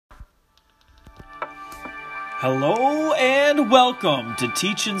Hello and welcome to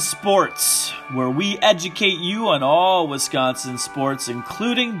Teaching Sports, where we educate you on all Wisconsin sports,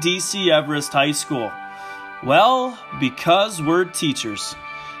 including DC Everest High School. Well, because we're teachers.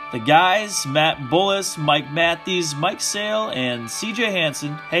 The guys, Matt Bullis, Mike Matthews, Mike Sale, and CJ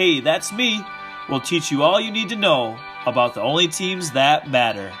Hansen, hey, that's me, will teach you all you need to know about the only teams that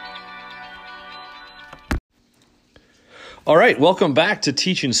matter. All right, welcome back to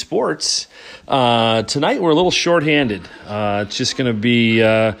Teaching Sports. Tonight we're a little shorthanded. It's just going to be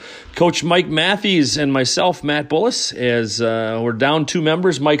Coach Mike Matthews and myself, Matt Bullis, as we're down two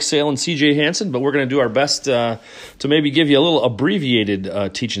members, Mike Sale and CJ Hansen, but we're going to do our best to maybe give you a little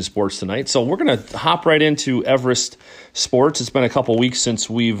abbreviated Teaching Sports tonight. So we're going to hop right into Everest Sports. It's been a couple weeks since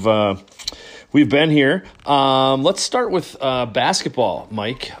we've been here. Let's start with basketball,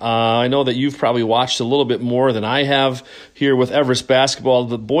 Mike. I know that you've probably watched a little bit more than I have here with Everest basketball.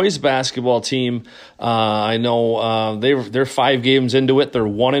 The boys basketball team, I know they're 5 games into it. They're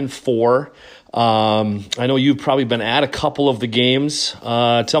 1-4. I know you've probably been at a couple of the games.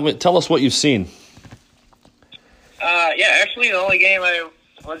 Tell us what you've seen. Actually, the only game I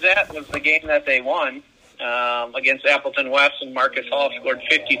was at was the game that they won. Against Appleton West, and Marcus Hall scored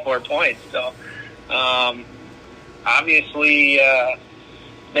 54 points. So, obviously,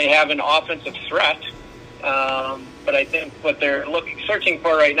 they have an offensive threat. But I think what they're searching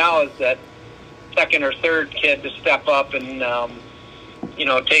for right now is that second or third kid to step up and,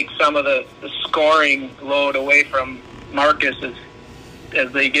 take some of the scoring load away from Marcus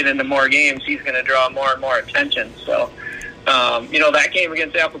as they get into more games. He's going to draw more and more attention. So, that game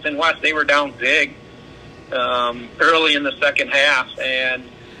against Appleton West, they were down big early in the second half, and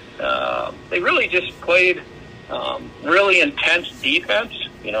they really just played really intense defense.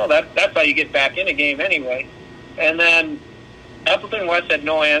 That's how you get back in a game anyway. And then Appleton West had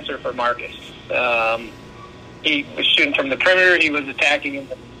no answer for Marcus. He was shooting from the perimeter. He was attacking in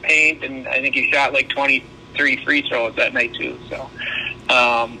the paint, and I think he shot like 23 free throws that night too. So,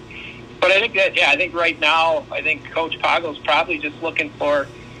 but I think right now, I think Coach Poggle's probably just looking for,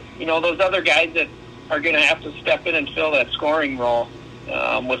 those other guys that are going to have to step in and fill that scoring role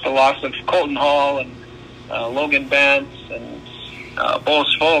with the loss of Colton Hall and Logan Bentz and Bo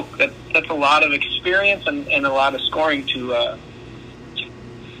Folk. That's a lot of experience and a lot of scoring to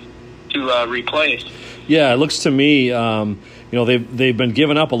replace. Yeah, it looks to me, they've been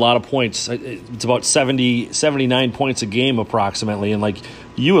giving up a lot of points. It's about 79 points a game approximately, and like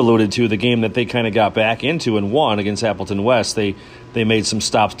you alluded to, the game that they kind of got back into and won against Appleton West, they made some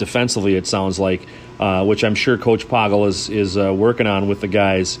stops defensively, it sounds like, which I'm sure Coach Poggle is working on with the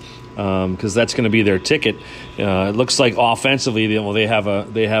guys, because that's going to be their ticket. It looks like offensively, they have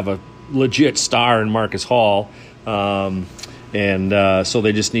a legit star in Marcus Hall, and so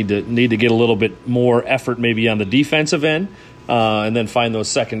they just need to get a little bit more effort maybe on the defensive end. And then find those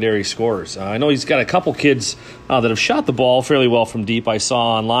secondary scorers. I know he's got a couple kids that have shot the ball fairly well from deep. I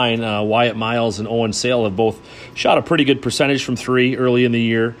saw online Wyatt Miles and Owen Sale have both shot a pretty good percentage from 3 early in the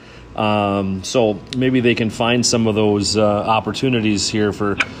year. So maybe they can find some of those opportunities here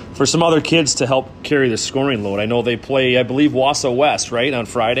for some other kids to help carry the scoring load. I know they play, I believe, Wausau West, right, on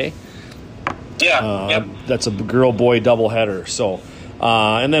Friday? Yeah. Yep. That's a girl-boy doubleheader. So,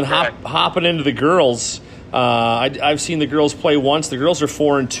 and then hopping into the girls. I've seen the girls play once. The girls are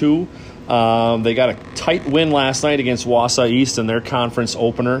 4-2. They got a tight win last night against Wausau East in their conference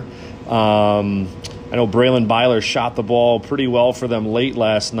opener. I know Braylon Byler shot the ball pretty well for them late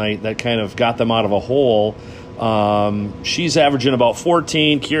last night. That kind of got them out of a hole. She's averaging about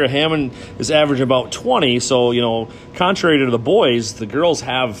 14. Kira Hammond is averaging about 20. So, contrary to the boys, the girls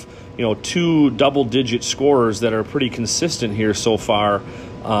have, 2 double-digit scorers that are pretty consistent here so far.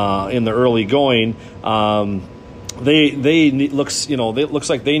 In the early going, it looks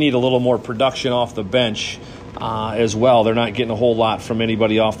like they need a little more production off the bench as well. They're not getting a whole lot from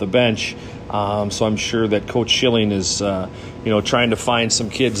anybody off the bench, so I'm sure that Coach Schilling is trying to find some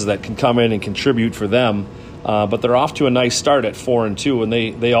kids that can come in and contribute for them. But they're off to a nice start at 4-2, and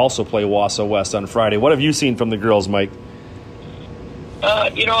they also play Wausau West on Friday. What have you seen from the girls, Mike? I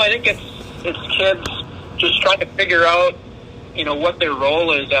think it's kids just trying to figure out what their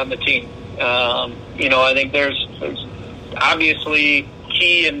role is on the team. I think there's obviously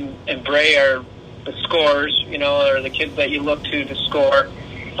Key and Bray are the scorers, are the kids that you look to score.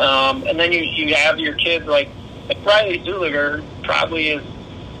 And then you have your kids like Riley Zuliger, probably is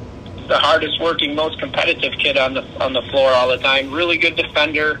the hardest working, most competitive kid on the floor all the time. Really good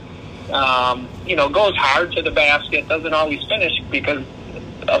defender. Goes hard to the basket, doesn't always finish because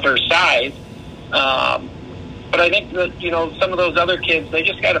of her size. But I think that, some of those other kids, they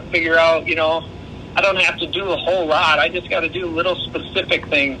just got to figure out, I don't have to do a whole lot. I just got to do little specific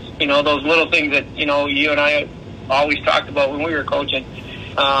things, those little things that, you and I always talked about when we were coaching.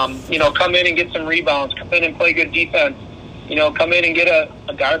 Come in and get some rebounds, come in and play good defense, come in and get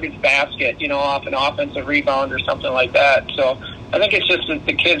a garbage basket, off an offensive rebound or something like that. So I think it's just that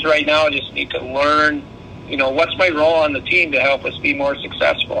the kids right now just need to learn, what's my role on the team to help us be more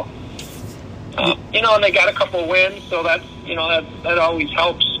successful. And they got a couple wins, so that's, that always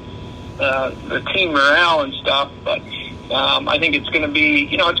helps the team morale and stuff. But I think it's going to be,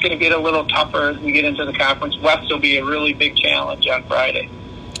 it's going to get a little tougher as we get into the conference. West will be a really big challenge on Friday.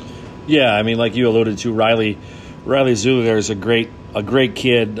 Yeah, I mean, like you alluded to, Riley Zuliger is a great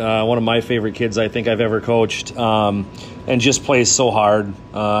kid, one of my favorite kids I think I've ever coached, and just plays so hard.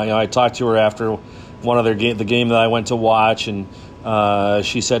 I talked to her after one of the game that I went to watch, and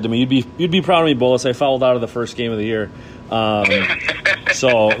she said to me, "You'd be proud of me, Bullis. I fouled out of the first game of the year." And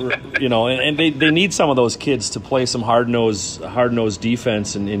they need some of those kids to play some hard-nosed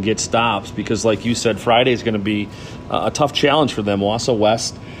defense and get stops, because, like you said, Friday is going to be a tough challenge for them. Wausau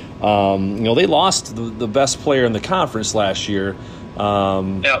West, they lost the best player in the conference last year,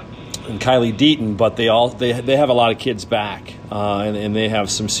 and Kylie Deaton, but they have a lot of kids back, and they have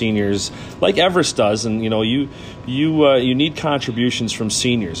some seniors like Everest does, and you need contributions from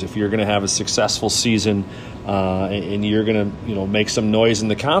seniors if you're going to have a successful season. And you're going to, make some noise in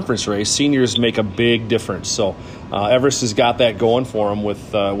the conference race. Seniors make a big difference. So Everest has got that going for them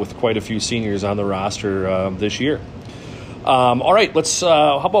with quite a few seniors on the roster this year. All right, let's.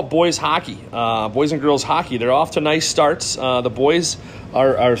 How about boys hockey? Boys and girls hockey. They're off to nice starts. The boys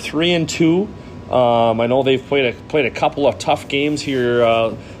are 3-2. I know they've played a couple of tough games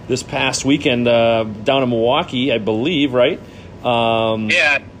here this past weekend down in Milwaukee, I believe. Right?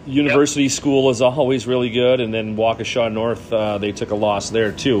 Yeah. University School is always really good, and then Waukesha North, they took a loss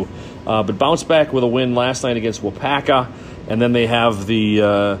there too, but bounced back with a win last night against Wapaka, and then they have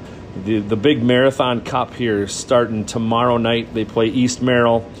the big Marathon Cup here starting tomorrow night. They play East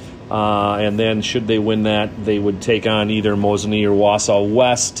Merrill, and then should they win that, they would take on either Mosinee or Wausau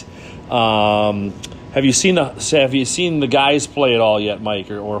West. Have you seen the guys play at all yet,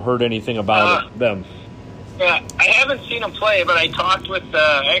 Mike, or heard anything about them? Yeah, I haven't seen them play, but I talked with,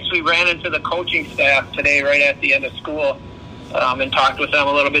 actually ran into the coaching staff today right at the end of school, and talked with them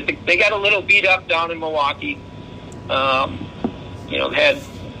a little bit. They got a little beat up down in Milwaukee. Had,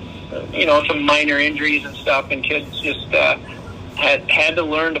 some minor injuries and stuff, and kids just had to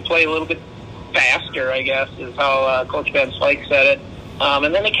learn to play a little bit faster, I guess, is how Coach Van Slyke said it.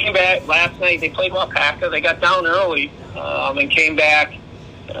 And then they came back last night. They played Wapaka. They got down early and came back.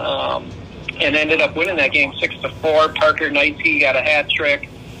 And ended up winning that game 6-4. Parker Knightsey got a hat trick,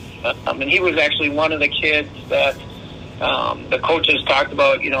 and he was actually one of the kids that the coaches talked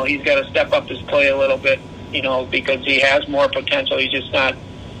about. He's got to step up his play a little bit, because he has more potential. He just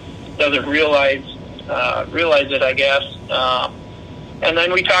doesn't realize it, I guess. And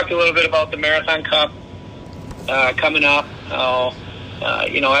then we talked a little bit about the Marathon Cup coming up.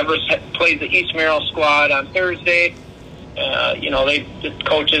 Everest plays the East Merrill squad on Thursday. The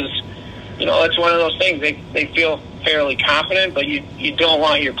coaches. It's one of those things. They feel fairly confident, but you don't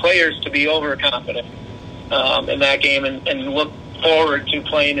want your players to be overconfident in that game and look forward to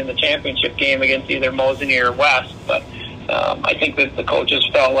playing in the championship game against either Mosinee or West. But I think that the coaches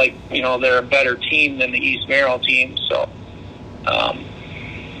felt like, they're a better team than the East Merrill team. So,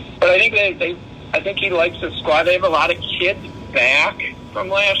 but I think he likes the squad. They have a lot of kids back from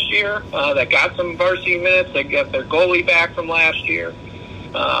last year that got some varsity minutes. They got their goalie back from last year.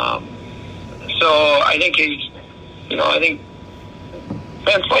 So I think I think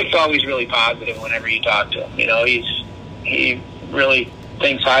Van Slyke's always really positive whenever you talk to him. He really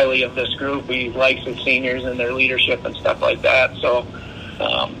thinks highly of this group. He likes the seniors and their leadership and stuff like that. So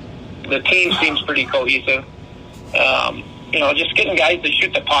the team seems pretty cohesive. Just getting guys to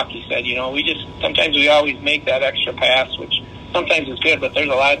shoot the puck, he said. Sometimes we always make that extra pass, which sometimes is good, but there's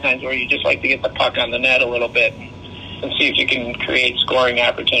a lot of times where you just like to get the puck on the net a little bit and see if you can create scoring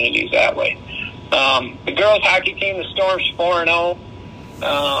opportunities that way. The girls hockey team, the Storm's 4-0.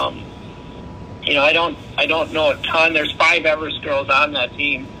 I don't know a ton. There's 5 Everest girls on that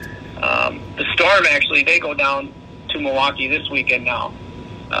team. The Storm, actually, they go down to Milwaukee this weekend now,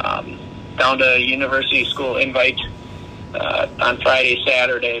 down to University School Invite on Friday,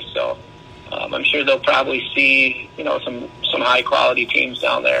 Saturday. So I'm sure they'll probably see some high quality teams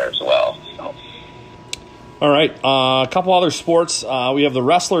down there as well. So. All right, a couple other sports. We have the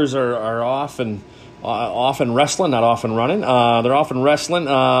wrestlers are off and wrestling, not off and running. They're off and wrestling.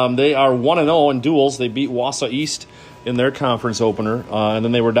 They are 1-0 in duels. They beat Wausau East in their conference opener, and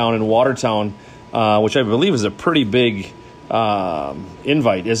then they were down in Watertown which I believe is a pretty big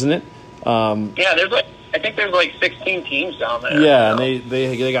invite, isn't it? I think there's like 16 teams down there. Yeah, so. And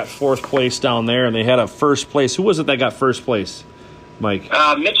they got fourth place down there, and they had a first place. Who was it that got first place, Mike?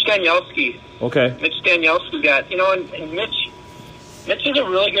 Mitch Danielski. Okay. Mitch Danielski got, and Mitch is a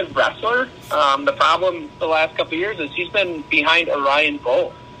really good wrestler. The problem the last couple of years is he's been behind Orion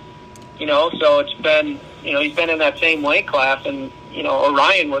Bolt. So it's been, he's been in that same weight class, and,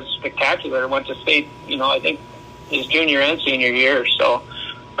 Orion was spectacular, went to state, I think his junior and senior year. So,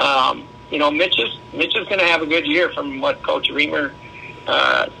 Mitch is going to have a good year from what Coach Reamer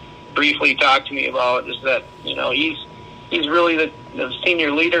briefly talked to me about, is that, he's really the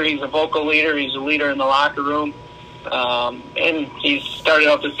senior leader. He's a vocal leader. He's a leader in the locker room. And he's started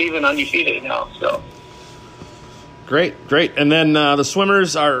off the season undefeated now. So great. And then the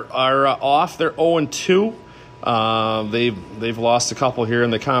swimmers are off. They're 0-2. They've lost a couple here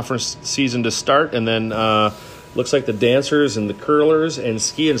in the conference season to start, and then looks like the dancers and the curlers and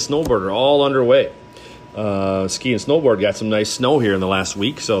ski and snowboard are all underway. Ski and snowboard got some nice snow here in the last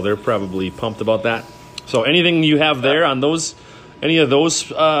week, so they're probably pumped about that. So anything you have there on any of those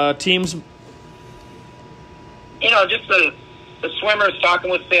teams? Just the swimmers,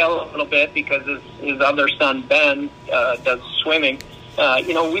 talking with Sale a little bit because his other son Ben does swimming.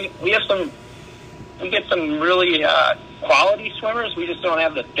 We get some really quality swimmers. We just don't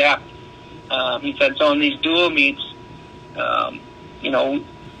have the depth. He said so in these dual meets, the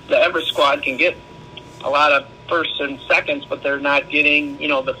Everest squad can get a lot of firsts and seconds, but they're not getting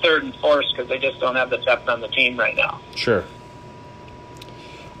the third and fourth because they just don't have the depth on the team right now. Sure.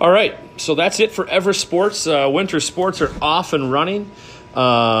 All right, so that's it for Everest Sports. Winter sports are off and running,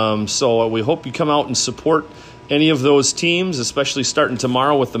 so we hope you come out and support any of those teams, especially starting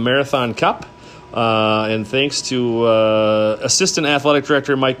tomorrow with the Marathon Cup. And thanks to Assistant Athletic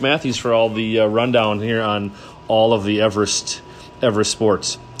Director Mike Matthews for all the rundown here on all of the Everest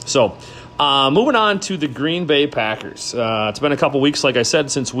sports. So moving on to the Green Bay Packers. It's been a couple weeks, like I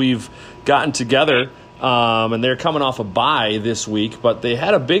said, since we've gotten together. And they're coming off a bye this week, but they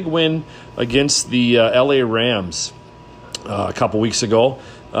had a big win against the LA Rams a couple weeks ago.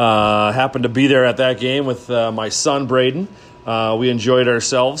 Happened to be there at that game with my son, Braden. We enjoyed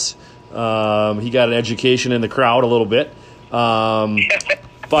ourselves. He got an education in the crowd a little bit.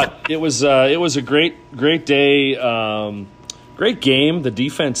 But it was a great day, great game. The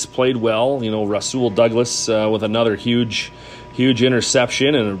defense played well. Rasul Douglas with another huge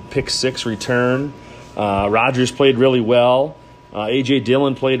interception and a pick six return. Rodgers played really well. A.J.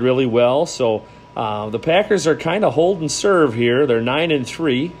 Dillon played really well. So the Packers are kind of hold and serve here. They're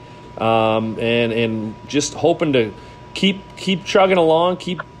 9-3, and just hoping to keep chugging along,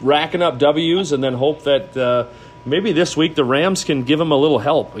 keep racking up W's, and then hope that maybe this week the Rams can give them a little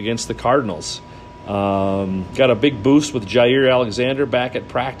help against the Cardinals. Got a big boost with Jair Alexander back at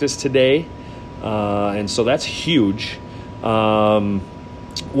practice today, and so that's huge.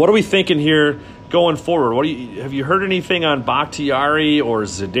 What are we thinking here going forward? Have you heard anything on Bakhtiari or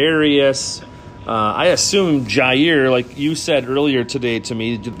Za'Darius? I assume Jair, like you said earlier today to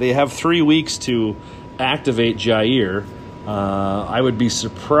me, they have 3 weeks to activate Jair. I would be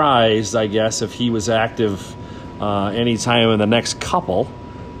surprised, I guess, if he was active anytime in the next couple.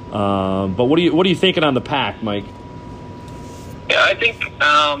 But what are you thinking on the Pack, Mike? Yeah, I think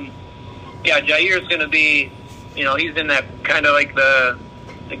Jair's going to be, he's in that kind of like the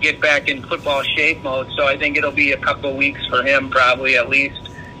get back in football shape mode. So I think it'll be a couple of weeks for him, probably at least.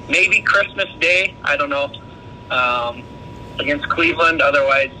 Maybe Christmas Day, I don't know, against Cleveland.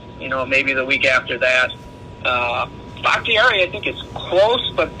 Otherwise, maybe the week after that. Bakhtiari, I think, is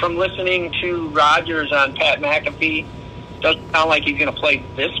close, but from listening to Rodgers on Pat McAfee, doesn't sound like he's going to play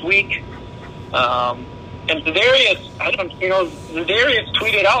this week. And Za'Darius, Za'Darius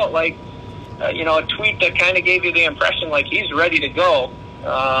tweeted out, like, a tweet that kind of gave you the impression like he's ready to go.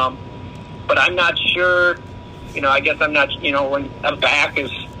 But I'm not sure, I guess I'm not, when a back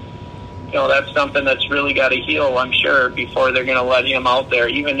is, that's something that's really got to heal, I'm sure, before they're going to let him out there,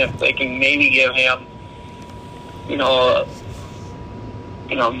 even if they can maybe give him,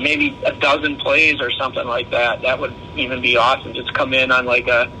 maybe a dozen plays or something like that. That would even be awesome. Just come in on like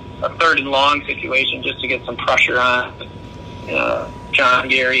a third and long situation just to get some pressure on John,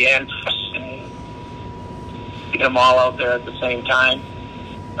 Gary, and get them all out there at the same time.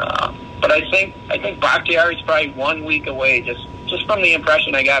 But I think Bakhtiari's probably 1 week away, just from the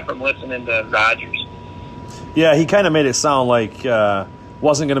impression I got from listening to Rodgers. Yeah, he kind of made it sound like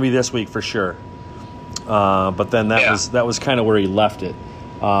wasn't going to be this week for sure. But then that was kind of where he left it.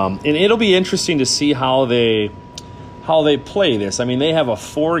 And it'll be interesting to see how they how they play this. I mean, they have a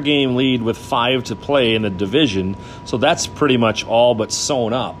 4-game lead with 5 to play in the division, so that's pretty much all but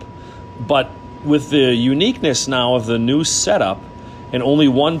sewn up. But with the uniqueness now of the new setup and only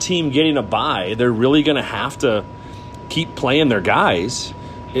one team getting a bye, they're really going to have to keep playing their guys,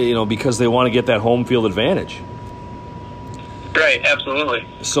 because they want to get that home field advantage. Right, absolutely.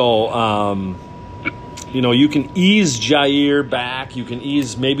 So, you can ease Jair back. You can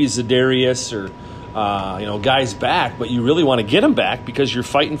ease maybe Zadarius or guys back, but you really want to get them back because you're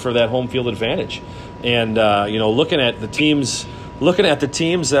fighting for that home field advantage. And looking at the teams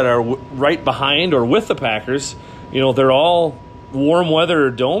that are right behind or with the Packers, they're all warm weather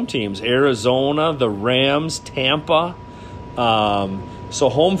dome teams: Arizona, the Rams, Tampa. So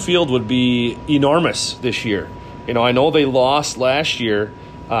home field would be enormous this year. I know they lost last year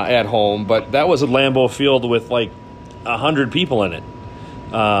at home, but that was a Lambeau Field with like 100 people in it.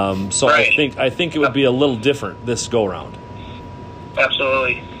 So right. I think it would be a little different this go round.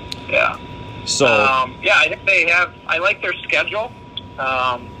 Absolutely, yeah. So I think they have. I like their schedule.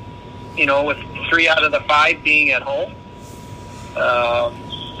 With 3 out of the 5 being at home.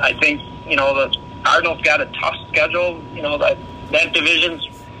 I think the Cardinals got a tough schedule. That division's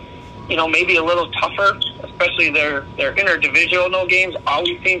maybe a little tougher, especially their interdivisional games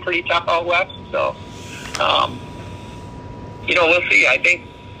always seem pretty tough out west. So. We'll see. I think,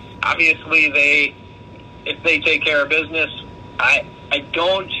 obviously, if they take care of business, I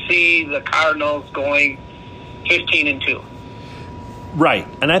don't see the Cardinals going 15-2. Right,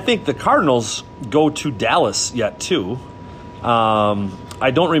 and I think the Cardinals go to Dallas yet, too.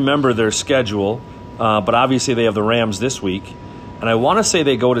 I don't remember their schedule, but obviously they have the Rams this week. And I want to say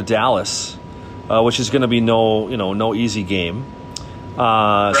they go to Dallas, which is going to be no easy game.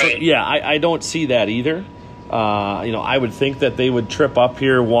 Right. So, yeah, I don't see that either. I would think that they would trip up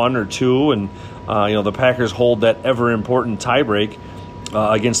here 1 or 2, and the Packers hold that ever important tiebreak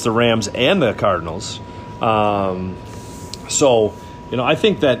against the Rams and the Cardinals. So I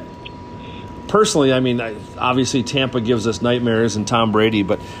think that personally, obviously Tampa gives us nightmares and Tom Brady,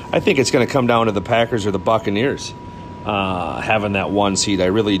 but I think it's going to come down to the Packers or the Buccaneers having that 1 seed. I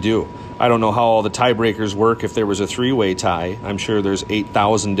really do. I don't know how all the tiebreakers work if there was a 3-way tie. I'm sure there's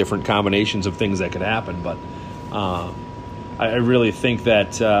 8,000 different combinations of things that could happen, but I really think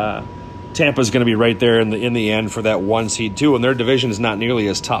that Tampa's going to be right there in the end for that 1 seed too, and their division is not nearly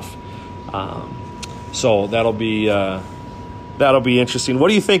as tough. So that'll be interesting. What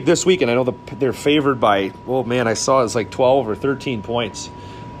do you think this weekend? I know they're favored by, I saw it's like 12 or 13 points.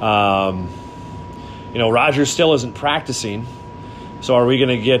 Rodgers still isn't practicing. So are we going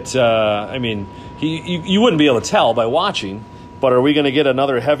to get, you wouldn't be able to tell by watching, but are we going to get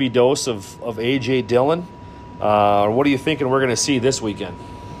another heavy dose of A.J. Dillon? Or what are you thinking we're going to see this weekend?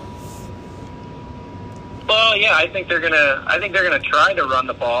 Well, yeah, I think they're gonna try to run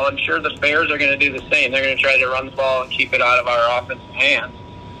the ball. I'm sure the Bears are going to do the same. They're going to try to run the ball and keep it out of our offensive hands.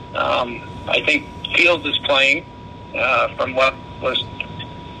 I think Fields is playing. From what was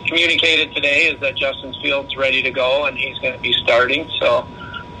communicated today is that Justin Fields ready to go and he's going to be starting. So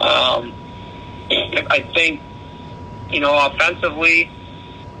I think offensively,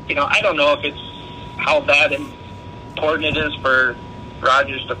 I don't know if it's how that important it is for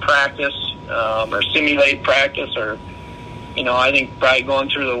Rodgers to practice or simulate practice, or I think probably going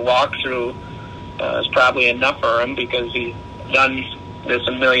through the walkthrough is probably enough for him because he's done this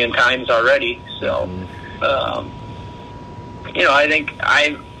a million times already. So I think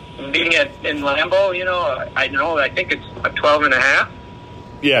being in Lambeau, I think it's 12.5.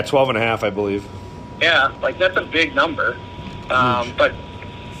 Yeah, 12.5, I believe. Yeah, that's a big number. But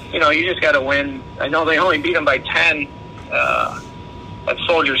you just got to win. I know they only beat them by 10 at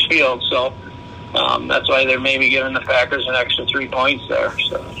Soldiers Field, so that's why they're maybe giving the Packers an extra 3 points there.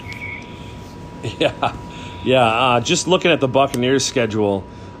 So. Yeah. Just looking at the Buccaneers' schedule,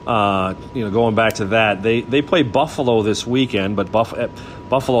 going back to that, they play Buffalo this weekend, but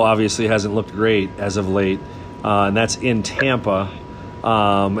Buffalo obviously hasn't looked great as of late, and that's in Tampa.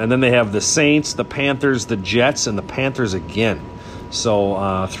 And then they have the Saints, the Panthers, the Jets, and the Panthers again.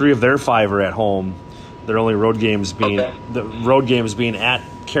 So 3 of their 5 are at home. Their only road games being at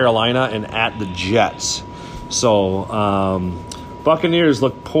Carolina and at the Jets. So Buccaneers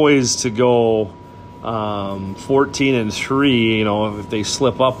look poised to go 14-3. If they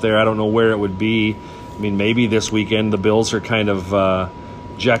slip up there, I don't know where it would be. Maybe this weekend the Bills are kind of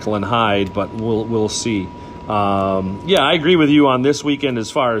Jekyll and Hyde, but we'll see. I agree with you on this weekend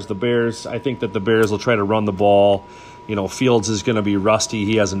as far as the Bears. I think that the Bears will try to run the ball. Fields is going to be rusty.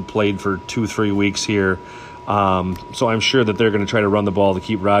 He hasn't played for 2-3 weeks here. So I'm sure that they're going to try to run the ball to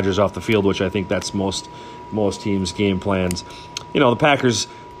keep Rodgers off the field, which I think that's most most teams' game plans. The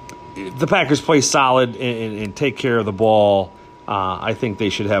Packers play solid and take care of the ball. I think they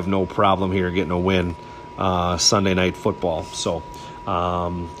should have no problem here getting a win Sunday Night Football. So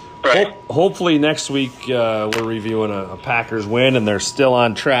hopefully next week we're reviewing a Packers win, and they're still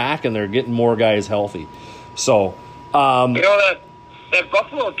on track, and they're getting more guys healthy. So that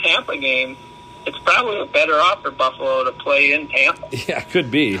Buffalo-Tampa game, it's probably better off for Buffalo to play in Tampa. Yeah, it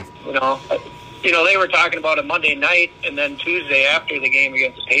could be. They were talking about a Monday night and then Tuesday after the game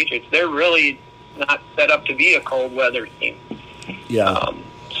against the Patriots. They're really not set up to be a cold weather team. Yeah.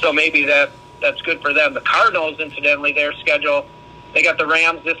 So maybe that's good for them. The Cardinals, incidentally, their schedule, they got the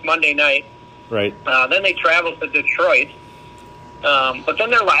Rams this Monday night. Right. Then they travel to Detroit. But then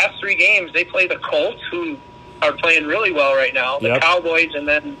their last three games, they play the Colts, who are playing really well right now, the Cowboys, and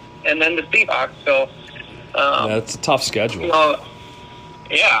then the Seahawks. So it's a tough schedule.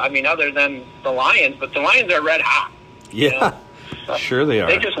 Other than the Lions, but the Lions are red hot. Yeah, sure they are.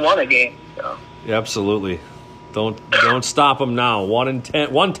 They just won a game. So. Yeah, absolutely. Don't stop them now.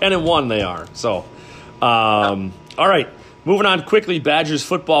 1-10-1 they are. So, all right. Moving on quickly, Badgers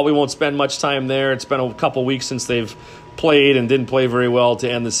football. We won't spend much time there. It's been a couple weeks since they've played and didn't play very well to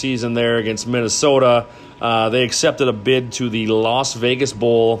end the season there against Minnesota. They accepted a bid to the Las Vegas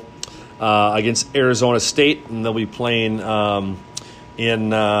Bowl against Arizona State, and they'll be playing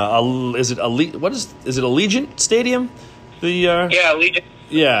in is it Allegiant Stadium? Allegiant.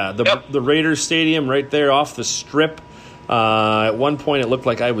 Yeah, the Raiders Stadium right there off the Strip. At one point, it looked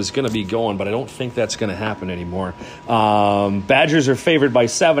like I was going to be going, but I don't think that's going to happen anymore. Badgers are favored by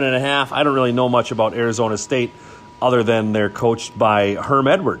 7.5. I don't really know much about Arizona State other than they're coached by Herm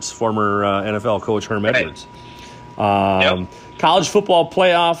Edwards, former NFL coach Herm Edwards. College football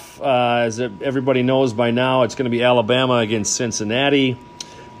playoff, as everybody knows by now, it's going to be Alabama against Cincinnati.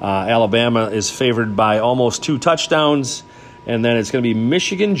 Alabama is favored by almost 2 touchdowns. And then it's going to be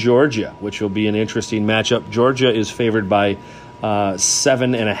Michigan-Georgia, which will be an interesting matchup. Georgia is favored by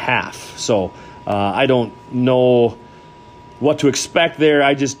 7.5. So I don't know what to expect there.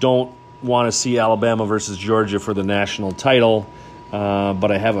 I just don't want to see Alabama versus Georgia for the national title.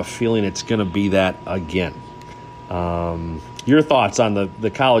 But I have a feeling it's going to be that again. Your thoughts on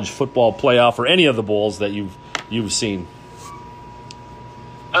the college football playoff or any of the bowls that you've seen?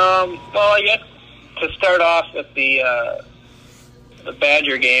 Well, I guess to start off with the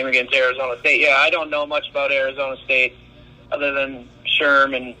Badger game against Arizona State. Yeah, I don't know much about Arizona State other than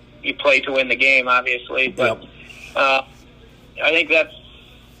Sherm, and you play to win the game, obviously. But I think that's,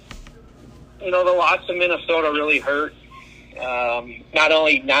 the loss of Minnesota really hurt. Not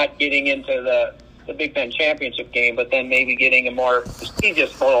only not getting into the Big Ten championship game, but then maybe getting a more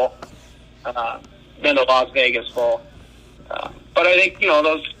prestigious bowl than the Las Vegas Bowl. But I think,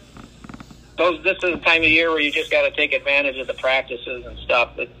 this is the time of year where you just got to take advantage of the practices and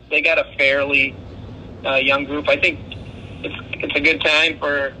stuff. But they got a fairly young group. I think it's a good time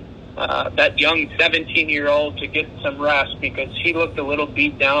for that young 17-year-old to get some rest because he looked a little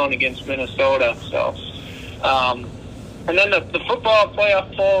beat down against Minnesota. So, and then the football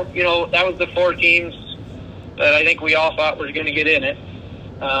playoff poll, that was the 4 teams that I think we all thought were going to get in it.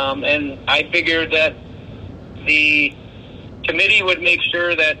 And I figured that the committee would make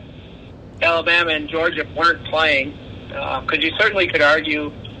sure that Alabama and Georgia weren't playing, because you certainly could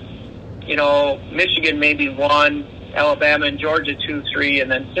argue, Michigan maybe 1, Alabama and Georgia 2, 3, and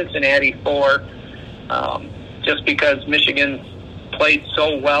then Cincinnati 4, just because Michigan played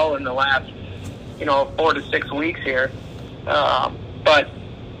so well in the last, 4 to 6 weeks here. But,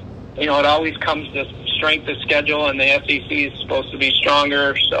 it always comes to strength of schedule, and the SEC is supposed to be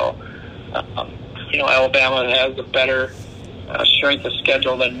stronger, so, Alabama has a better strength of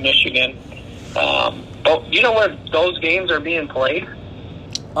schedule than Michigan. But you know where those games are being played?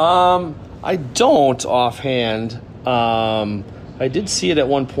 I don't offhand. I did see it at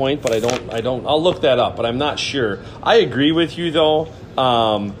one point, but I don't. I'll look that up, but I'm not sure. I agree with you though.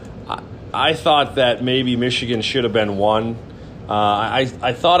 I thought that maybe Michigan should have been 1.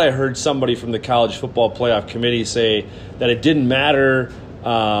 I thought I heard somebody from the College Football Playoff Committee say that it didn't matter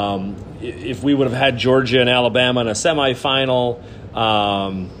if we would have had Georgia and Alabama in a semifinal.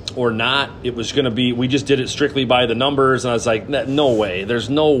 Or not, it was going to be, we just did it strictly by the numbers, and I was like, no way. There's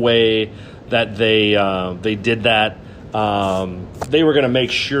no way that they did that. They were going to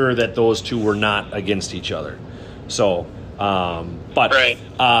make sure that those two were not against each other. So, but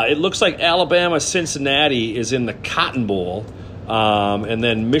it looks like Alabama-Cincinnati is in the Cotton Bowl, and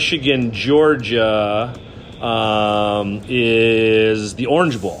then Michigan-Georgia is the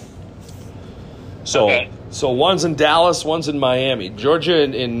Orange Bowl. So one's in Dallas, one's in Miami. Georgia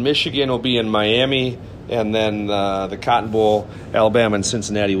and Michigan will be in Miami, and then the Cotton Bowl, Alabama and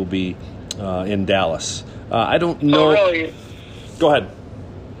Cincinnati will be in Dallas. I don't know. So really, go ahead.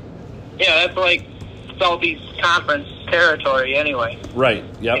 Yeah, that's like Southeast Conference territory anyway. Right.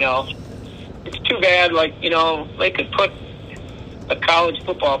 Yep. You know, it's too bad. Like, you know, they could put a college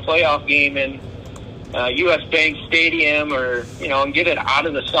football playoff game in U.S. Bank Stadium, or, you know, and get it out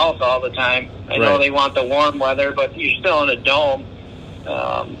of the South all the time. I know they want the warm weather, but you're still in a dome,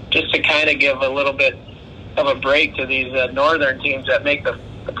 just to kind of give a little bit of a break to these northern teams that make the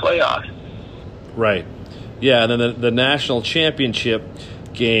playoff. Right. Yeah, and then the national championship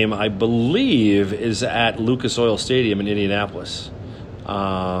game, I believe, is at Lucas Oil Stadium in Indianapolis.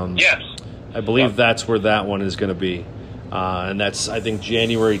 Yes. I believe that's where that one is going to be. And that's, I think,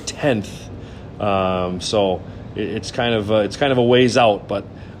 January 10th. So it's kind of a ways out, but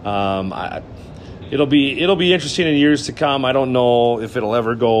it'll be interesting in years to come. I don't know if it'll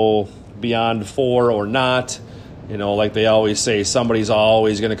ever go beyond 4 or not. You know, like they always say, somebody's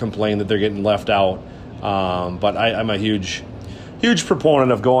always going to complain that they're getting left out. But I'm a huge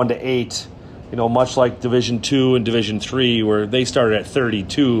proponent of going to 8. You know, much like Division II and Division III, where they started at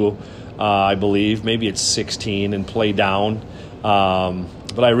 32, I believe. Maybe it's 16 and play down.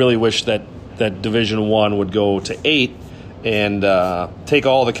 But I really wish that Division I would go to 8 and take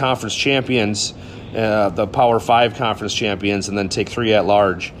all the conference champions, the Power 5 conference champions, and then take 3 at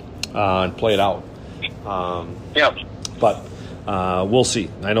large and play it out. But we'll see.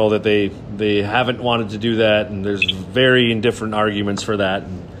 I know that they haven't wanted to do that, and there's very different arguments for that.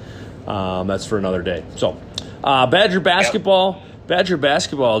 And, that's for another day. So, Badger basketball. Badger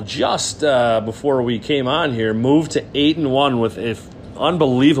basketball just before we came on here moved to 8-1 with an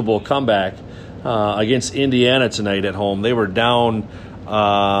unbelievable comeback against Indiana tonight at home. They were down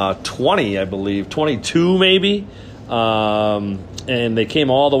 20, I believe, 22 maybe, and they came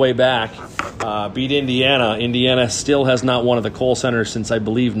all the way back, beat Indiana. Indiana still has not won at the Kohl Center since, I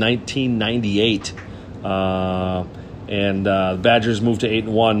believe, 1998. And the Badgers moved to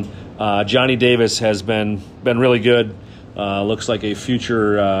 8-1. Johnny Davis has been really good. Looks like a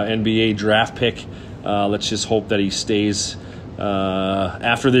future NBA draft pick. Let's just hope that he stays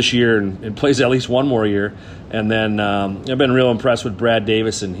after this year and plays at least one more year. And then I've been real impressed with Brad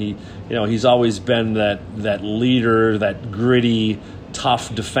Davison. He's always been that leader, that gritty,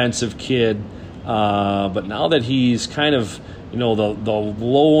 tough defensive kid. But now that he's kind of the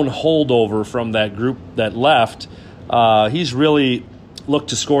lone holdover from that group that left, he's really looked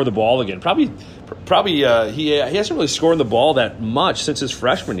to score the ball again. Probably he hasn't really scored the ball that much since his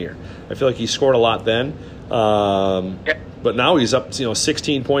freshman year. I feel like he scored a lot then, but now he's up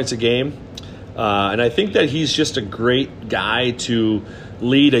 16 points a game, and I think that he's just a great guy to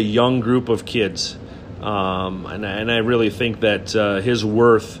lead a young group of kids, and I really think that his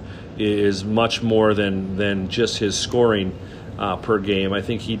worth is much more than just his scoring per game. I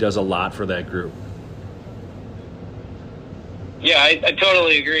think he does a lot for that group. Yeah, I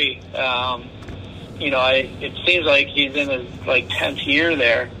totally agree. It seems like he's in his 10th year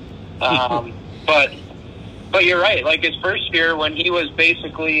there, but you're right. Like his first year, when he was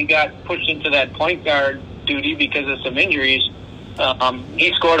basically got pushed into that point guard duty because of some injuries,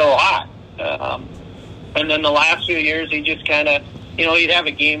 he scored a lot. And then the last few years, he just kind of, he'd have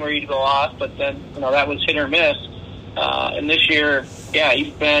a game where he'd go off, but then that was hit or miss. And this year,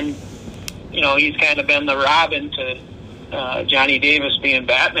 he's been, he's kind of been the Robin to Johnny Davis being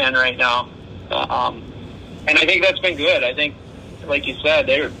Batman right now. And I think that's been good. I think, like you said,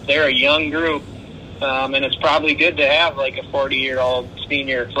 they're a young group, and it's probably good to have a 40-year-old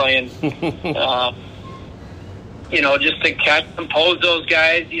senior playing, just to compose those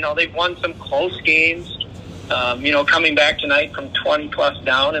guys. They've won some close games, coming back tonight from 20-plus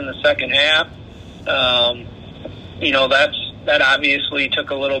down in the second half. That obviously took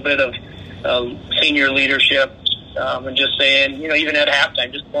a little bit of senior leadership, and just saying, even at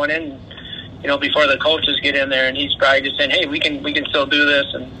halftime, just going in, before the coaches get in there, and he's probably just saying, hey, we can still do this,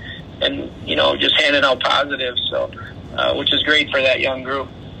 and just handing out positives, so which is great for that young group.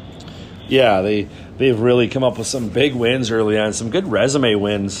 Yeah, they've really come up with some big wins early on, some good resume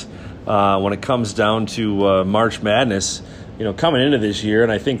wins when it comes down to March Madness, coming into this year,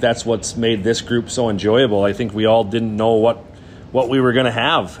 and I think that's what's made this group so enjoyable. I think we all didn't know what we were going to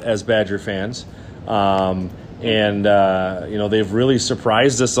have as Badger fans. And they've really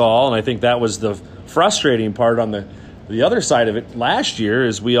surprised us all, and I think that was the frustrating part on the other side of it last year,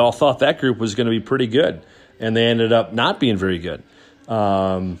 is we all thought that group was going to be pretty good, and they ended up not being very good.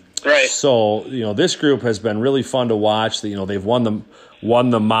 Right. So, this group has been really fun to watch. They've won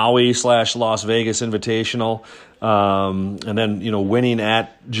the Maui/Las Vegas Invitational, and then, winning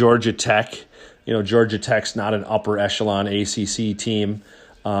at Georgia Tech. Georgia Tech's not an upper echelon ACC team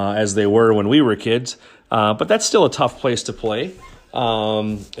as they were when we were kids, but that's still a tough place to play.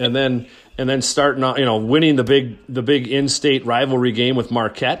 And then starting out, winning the big in-state rivalry game with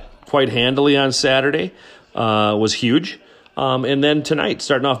Marquette quite handily on Saturday was huge. And then tonight,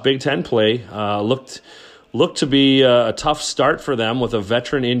 starting off Big Ten play, looked to be a tough start for them with a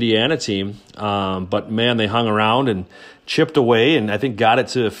veteran Indiana team. But, man, they hung around and chipped away and I think got it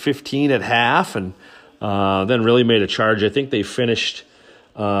to 15 at half and then really made a charge. I think they finished,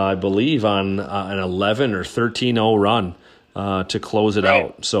 I believe, on an 11 or 13-0 run to close it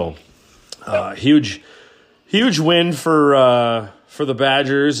out. So huge win for the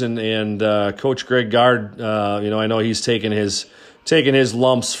Badgers and Coach Greg Gard. I know he's taken his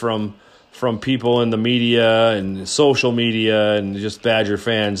lumps from people in the media and social media and just Badger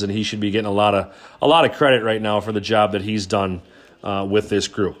fans, and he should be getting a lot of credit right now for the job that he's done with this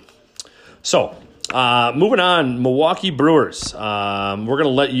group. So moving on, Milwaukee Brewers. We're going to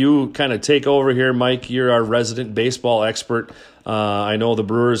let you kind of take over here, Mike. You're our resident baseball expert. I know the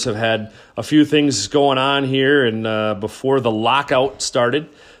Brewers have had a few things going on here and before the lockout started,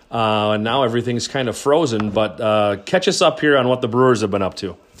 and now everything's kind of frozen. But catch us up here on what the Brewers have been up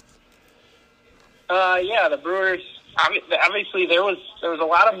to. The Brewers, obviously there was a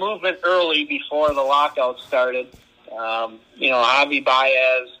lot of movement early before the lockout started. Javi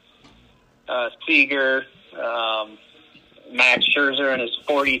Baez, Seager, Max Scherzer and his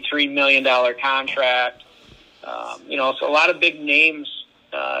 $43 million contract. So a lot of big names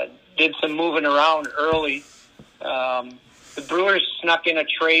did some moving around early. The Brewers snuck in a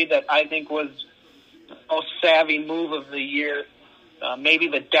trade that I think was the most savvy move of the year. Maybe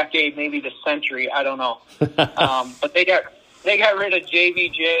the decade, maybe the century, I don't know. But they got rid of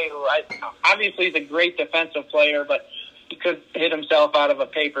JBJ, who obviously is a great defensive player, but he could hit himself out of a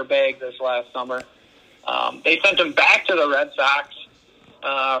paper bag this last summer. They sent him back to the Red Sox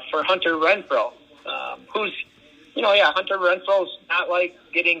for Hunter Renfroe, who's, Hunter Renfroe's not like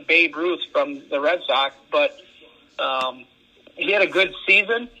getting Babe Ruth from the Red Sox, but he had a good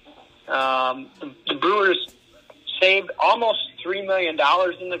season. The Brewers saved almost $3 million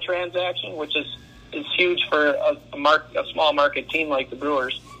in the transaction, which is huge for a small market team like the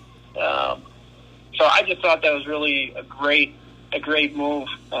Brewers. So I just thought that was really a great move.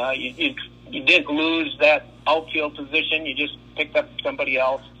 You didn't lose that outfield position. You just picked up somebody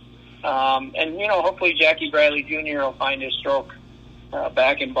else. Hopefully Jackie Bradley Jr. will find his stroke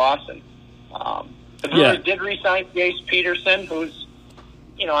back in Boston. The Brewers did re-sign Jace Peterson, who's,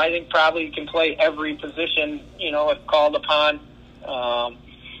 I think probably can play every position, if called upon.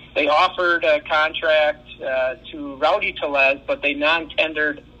 They offered a contract to Rowdy Tellez, but they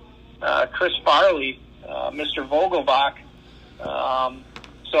non-tendered Chris Farley, Mr. Vogelbach.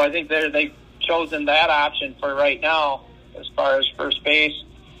 So I think they've chosen that option for right now as far as first base.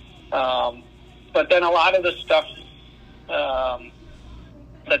 But then a lot of the stuff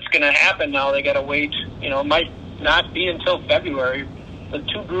that's going to happen now, they got to wait. It might not be until February. The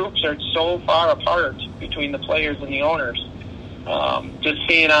two groups are so far apart between the players and the owners. Just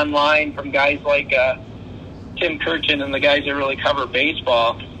seeing online from guys like Tim Kurchin and the guys that really cover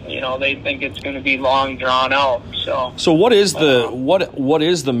baseball, they think it's going to be long drawn out. So what is what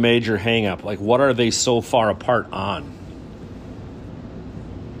is the major hang up? Like, what are they so far apart on?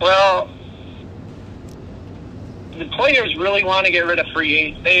 Well, the players really want to get rid of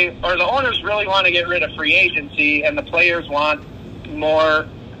the owners really want to get rid of free agency, and the players want more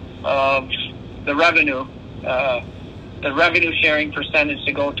of the revenue sharing percentage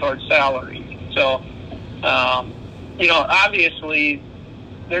to go towards salary. So, obviously,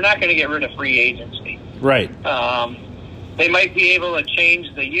 they're not going to get rid of free agency. Right. They might be able to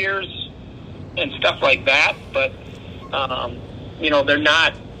change the years and stuff like that, but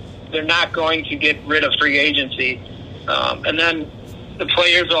they're not going to get rid of free agency. And then the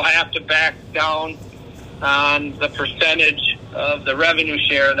players will have to back down on the percentage of the revenue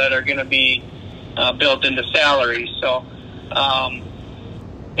share that are going to be built into salaries. So,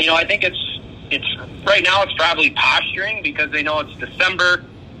 I think it's right now it's probably posturing because they know it's December.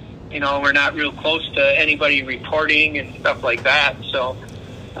 We're not real close to anybody reporting and stuff like that. So,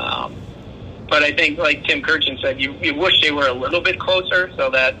 but I think, like Tim Kurchin said, you wish they were a little bit closer so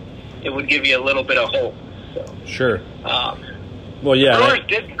that it would give you a little bit of hope. So, sure. Well, yeah. The Brewers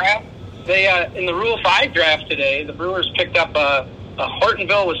did draft. In the Rule 5 draft today, the Brewers picked up a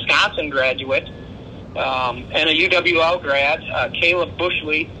Hortonville, Wisconsin graduate and a UWL grad, Caleb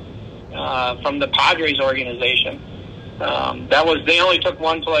Bushley, from the Padres organization. They only took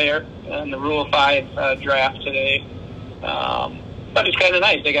one player in the Rule 5 draft today. But it's kind of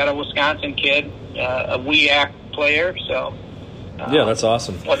nice. They got a Wisconsin kid. a WEAC player. So yeah, that's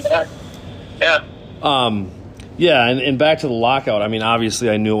awesome. What's that? Yeah. Yeah, and back to the lockout. I mean, obviously,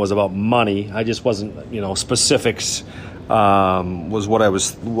 I knew it was about money. I just wasn't, specifics was what I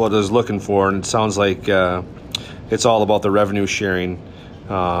was looking for, and it sounds like it's all about the revenue sharing.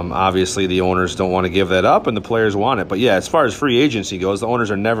 Obviously, the owners don't want to give that up, and the players want it. But yeah, as far as free agency goes, the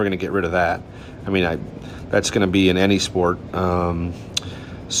owners are never going to get rid of that. I mean, that's going to be in any sport.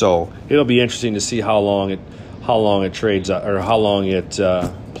 So it'll be interesting to see how long it trades or how long it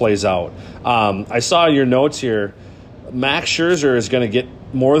plays out. I saw in your notes here, Max Scherzer is going to get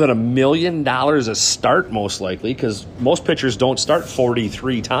more than $1 million a start, most likely, because most pitchers don't start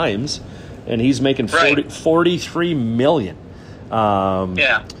 43 times, and he's making $43 million.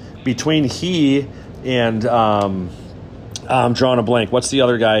 Between he and I'm drawing a blank. What's the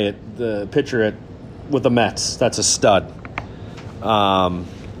other guy the pitcher with the Mets? That's a stud.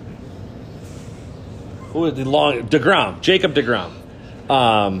 Who is DeGrom? Jacob DeGrom.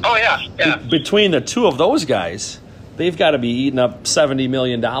 Between the two of those guys, they've got to be eating up $70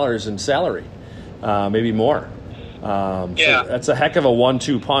 million in salary, maybe more. So that's a heck of a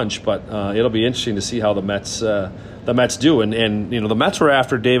 1-2 punch, but it'll be interesting to see how the Mets do, and the Mets were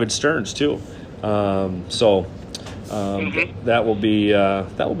after David Stearns too, that will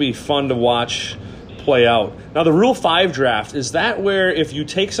be fun to watch play out. Now, the Rule 5 draft, is that where if you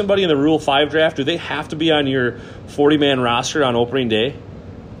take somebody in the Rule 5 draft, do they have to be on your 40-man roster on opening day?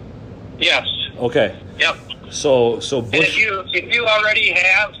 Yes. Okay. Yep. So Bush, and if you already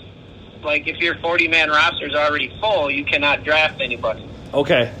have, like, if your 40-man roster is already full, you cannot draft anybody.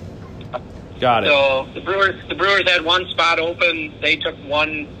 Okay. Got it. So the Brewers had one spot open. They took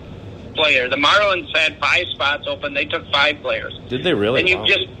one player. The Marlins had 5 spots open. They took 5 players. Did they really? And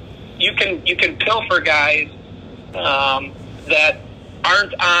you can pilfer guys that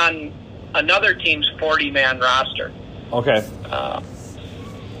aren't on another team's 40-man roster. Okay.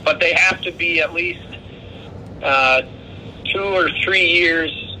 But they have to be at least 2 or 3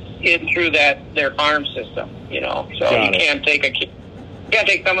 years in through their farm system. So you can't take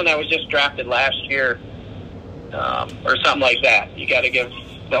someone that was just drafted last year or something like that. You got to give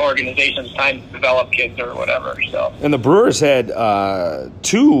the organization's time to develop kids or whatever. So. And the Brewers had 2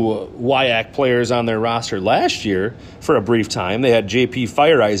 WIAC players on their roster last year for a brief time. They had J.P.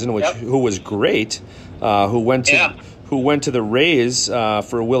 Fireeisen, who was great, who went to the Rays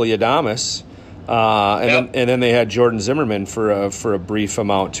for Willy Adames. And then they had Jordan Zimmerman for a brief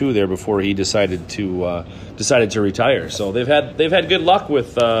amount too there before he decided to retire. So they've had good luck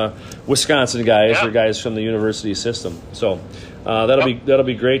with Wisconsin guys or guys from the university system. So that'll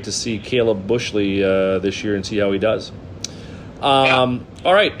be great to see Caleb Bushley this year and see how he does. All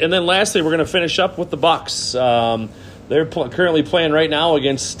right, and then lastly, we're going to finish up with the Bucks. They're currently playing right now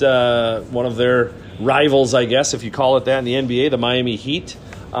against one of their rivals, I guess, if you call it that, in the NBA, the Miami Heat.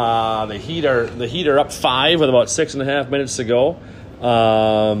 The Heat are up 5 with about 6.5 minutes to go.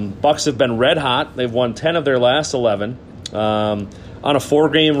 Bucks have been red hot. They've won 10 of their last 11 on a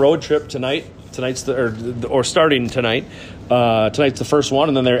 4-game road trip tonight. Starting tonight. Tonight's the first one,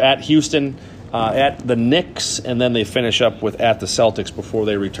 and then they're at Houston, at the Knicks, and then they finish up at the Celtics before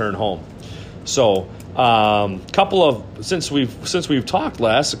they return home. So, since we've talked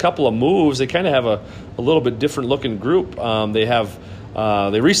last, a couple of moves. They kind of have a little bit different looking group.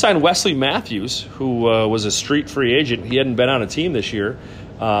 They re-signed Wesley Matthews, who was a street free agent. He hadn't been on a team this year.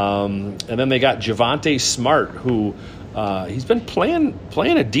 And then they got Javonte Smart, who he's been playing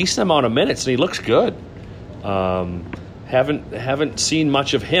a decent amount of minutes, and he looks good. Haven't seen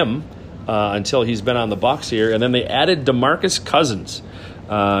much of him until he's been on the Bucks here. And then they added DeMarcus Cousins.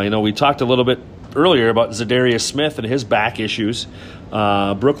 We talked a little bit earlier about Zadarius Smith and his back issues.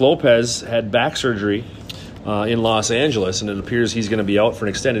 Brook Lopez had back surgery in Los Angeles, and it appears he's going to be out for an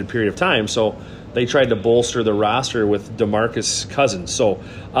extended period of time. So they tried to bolster the roster with DeMarcus Cousins. So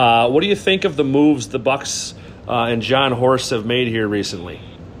what do you think of the moves the Bucks and John Horst have made here recently?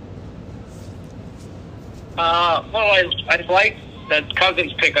 I like that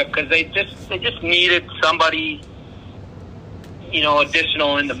Cousins pickup because they just needed somebody,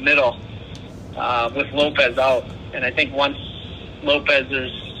 additional in the middle with Lopez out. And I think once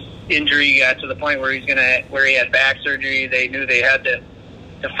Lopez's injury got to the point where where he had back surgery, they knew they had to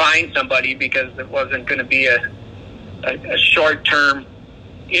find somebody because it wasn't going to be a short-term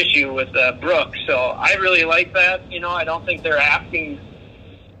issue with Brooks. So I really like that. I don't think they're asking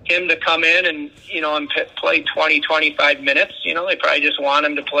him to come in and play 20, 25 minutes. They probably just want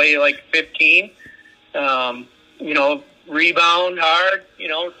him to play like 15. Rebound hard.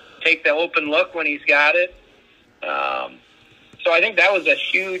 Take the open look when he's got it. So I think that was a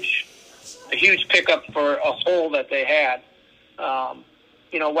huge a huge pickup for a hole that they had.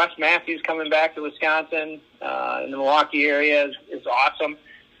 Wes Matthews coming back to Wisconsin in the Milwaukee area is awesome.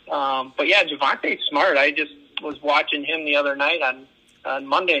 But yeah, Javonte Smart, I just was watching him the other night on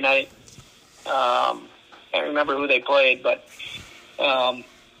Monday night. Can't remember who they played, but I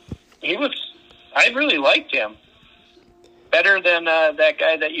really liked him. Better than that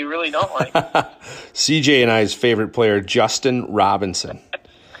guy that you really don't like. CJ and I's favorite player, Justin Robinson.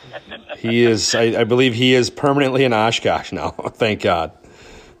 He is, I believe he is permanently in Oshkosh now. Thank God.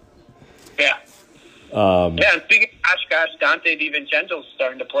 Yeah. And speaking of Oshkosh, Dante DiVincenzo's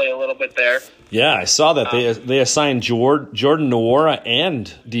starting to play a little bit there. Yeah, I saw that. They assigned Jordan Nwora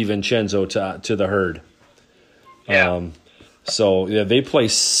and DiVincenzo to the herd. Yeah. So they play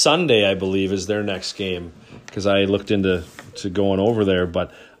Sunday, I believe, is their next game, because I looked into going over there.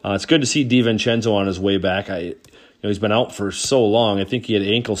 But it's good to see DiVincenzo on his way back. He's been out for so long. I think he had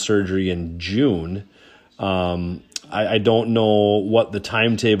ankle surgery in June. I don't know what the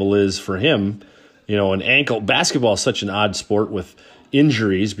timetable is for him. Basketball is such an odd sport with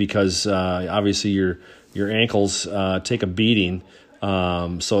injuries because obviously your ankles take a beating.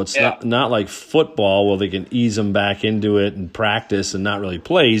 So it's not like football where they can ease him back into it and practice and not really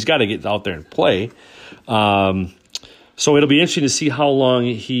play. He's got to get out there and play. So it'll be interesting to see how long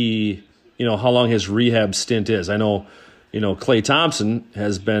his rehab stint is. I know, Klay Thompson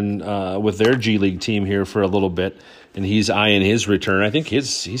has been with their G League team here for a little bit, and he's eyeing his return. I think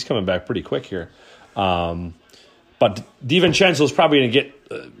he's coming back pretty quick here. But DiVincenzo is probably going to get,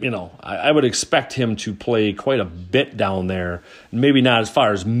 I would expect him to play quite a bit down there. Maybe not as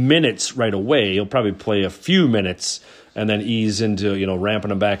far as minutes right away. He'll probably play a few minutes and then ease into,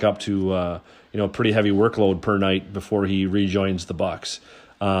 ramping him back up to, pretty heavy workload per night before he rejoins the Bucks.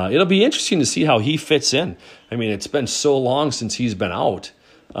 It'll be interesting to see how he fits in. I mean, it's been so long since he's been out,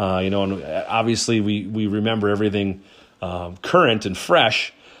 and obviously we remember everything current and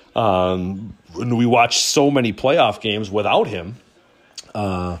fresh. And we watched so many playoff games without him.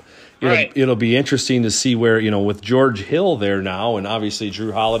 It'll be interesting to see where, with George Hill there now, and obviously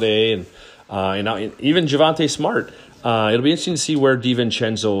Drew Holiday and even Javonte Smart, it'll be interesting to see where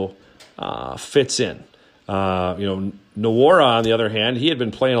DiVincenzo fits in. Nwora, on the other hand, he had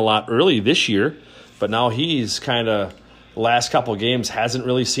been playing a lot early this year, but now he's kind of, last couple of games, hasn't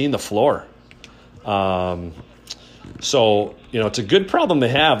really seen the floor. So, it's a good problem they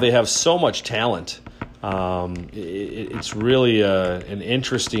have. They have so much talent. It's really an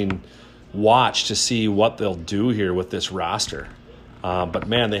interesting watch to see what they'll do here with this roster. But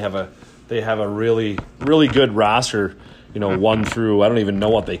man, they have a really, really good roster. 1 through, I don't even know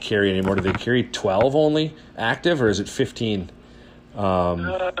what they carry anymore. Do they carry 12 only active, or is it 15?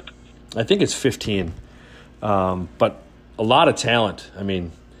 I think it's 15. But a lot of talent. I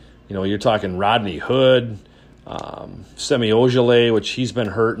mean, you're talking Rodney Hood, Semi Ojeleye, which he's been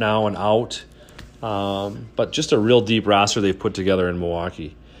hurt now and out. But just a real deep roster they've put together in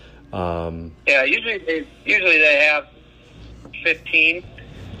Milwaukee. Usually they have 15.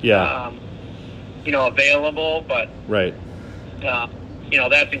 Yeah. Available, but right.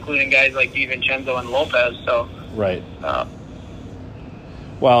 That's including guys like DiVincenzo and Lopez. So right.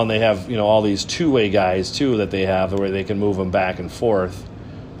 Well, and they have all these two-way guys too that they have where they can move them back and forth.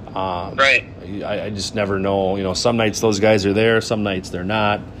 Right. I just never know. Some nights those guys are there, some nights they're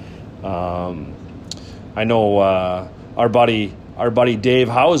not. I know our buddy Dave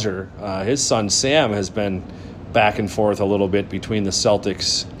Hauser, his son Sam has been back and forth a little bit between the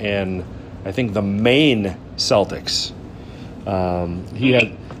Celtics and I think the Maine Celtics.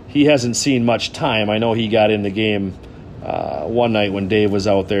 He hasn't seen much time. I know he got in the game one night when Dave was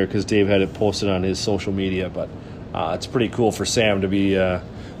out there because Dave had it posted on his social media. But it's pretty cool for Sam to be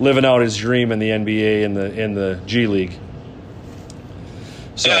living out his dream in the NBA and in the G League.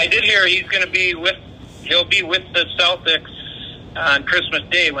 So yeah, I did hear he'll be with the Celtics on Christmas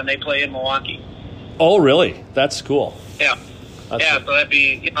Day when they play in Milwaukee. Oh, really? That's cool. Yeah. So that'd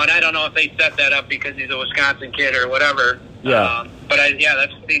be, and I don't know if they set that up because he's a Wisconsin kid or whatever. Yeah. But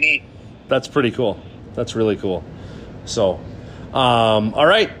that's pretty neat. That's pretty cool. That's really cool. So, all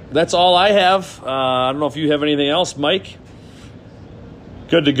right, that's all I have. I don't know if you have anything else, Mike.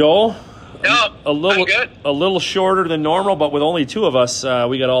 Good to go. No, I'm good. A little shorter than normal, but with only two of us,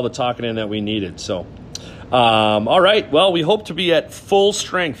 we got all the talking in that we needed. So, all right. Well, we hope to be at full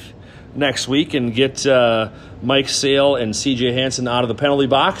strength next week and get Mike Sale and CJ Hansen out of the penalty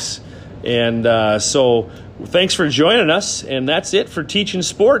box. And so thanks for joining us. And that's it for Teaching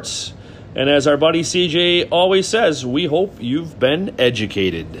Sports. And as our buddy CJ always says, we hope you've been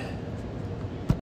educated.